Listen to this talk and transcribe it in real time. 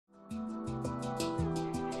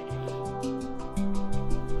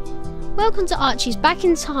Welcome to Archie's Back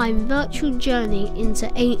in Time virtual journey into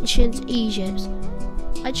ancient Egypt.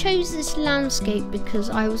 I chose this landscape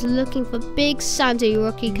because I was looking for big sandy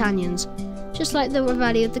rocky canyons, just like the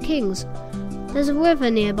Valley of the Kings. There's a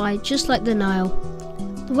river nearby just like the Nile.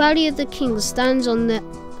 The Valley of the Kings stands on the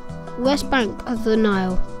west bank of the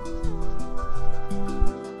Nile.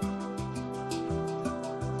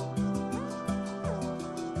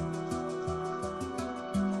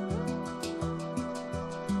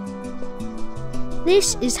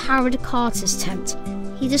 This is Howard Carter's tent.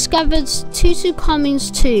 He discovered Tutankhamun's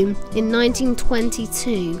tomb in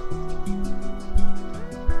 1922.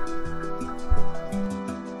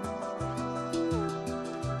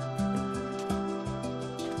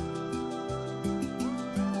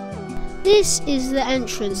 This is the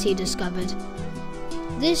entrance he discovered.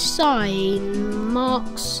 This sign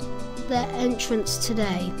marks the entrance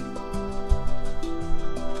today.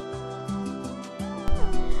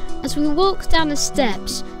 As we walk down the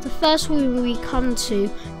steps, the first room we come to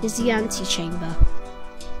is the antechamber.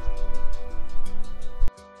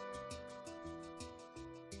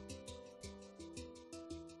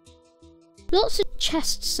 Lots of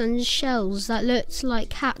chests and shells that looked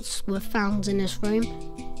like hats were found in this room.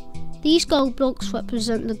 These gold blocks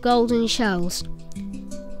represent the golden shells.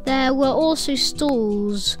 There were also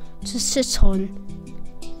stools to sit on.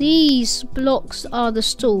 These blocks are the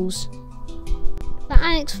stools. The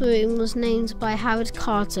annex room was named by Howard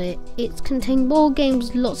Carter. It contained board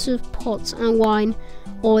games, lots of pots and wine,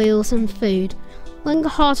 oils and food. When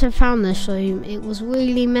Carter found this room, it was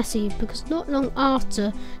really messy because not long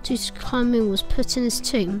after Tutankhamun was put in his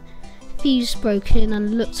tomb, thieves broke in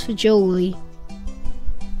and looked for jewellery.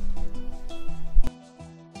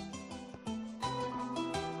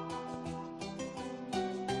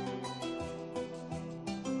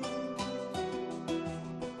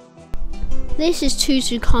 This is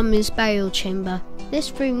Tutankhamun's burial chamber.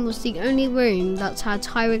 This room was the only room that had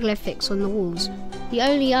hieroglyphics on the walls. The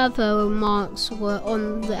only other marks were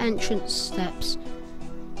on the entrance steps.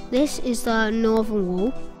 This is the northern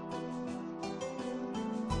wall.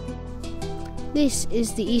 This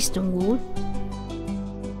is the eastern wall.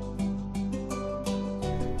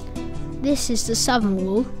 This is the southern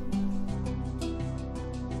wall.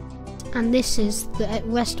 And this is the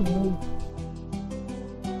western wall.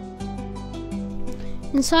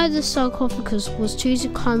 Inside the sarcophagus was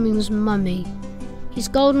Tutankhamun's mummy, his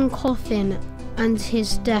golden coffin and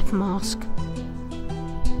his death mask.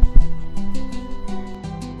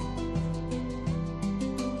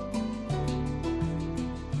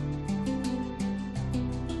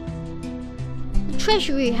 The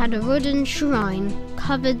treasury had a wooden shrine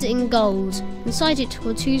covered in gold. Inside it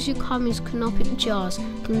were Tutankhamun's canopic jars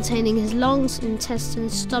containing his lungs,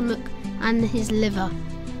 intestines, stomach and his liver.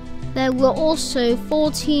 There were also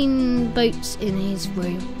 14 boats in his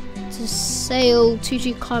room to sail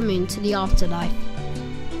Tutankhamun to the afterlife.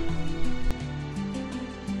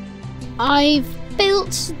 I've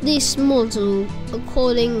built this model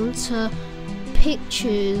according to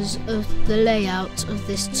pictures of the layout of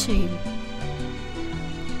this tomb.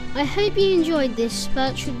 I hope you enjoyed this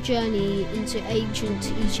virtual journey into ancient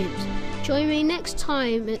Egypt. Join me next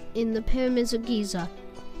time in the Pyramids of Giza.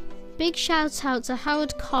 Big shout out to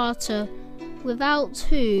Howard Carter, without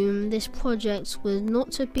whom this project would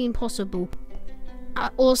not have been possible.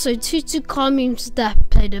 Also, Tutankhamun's death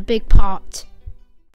played a big part.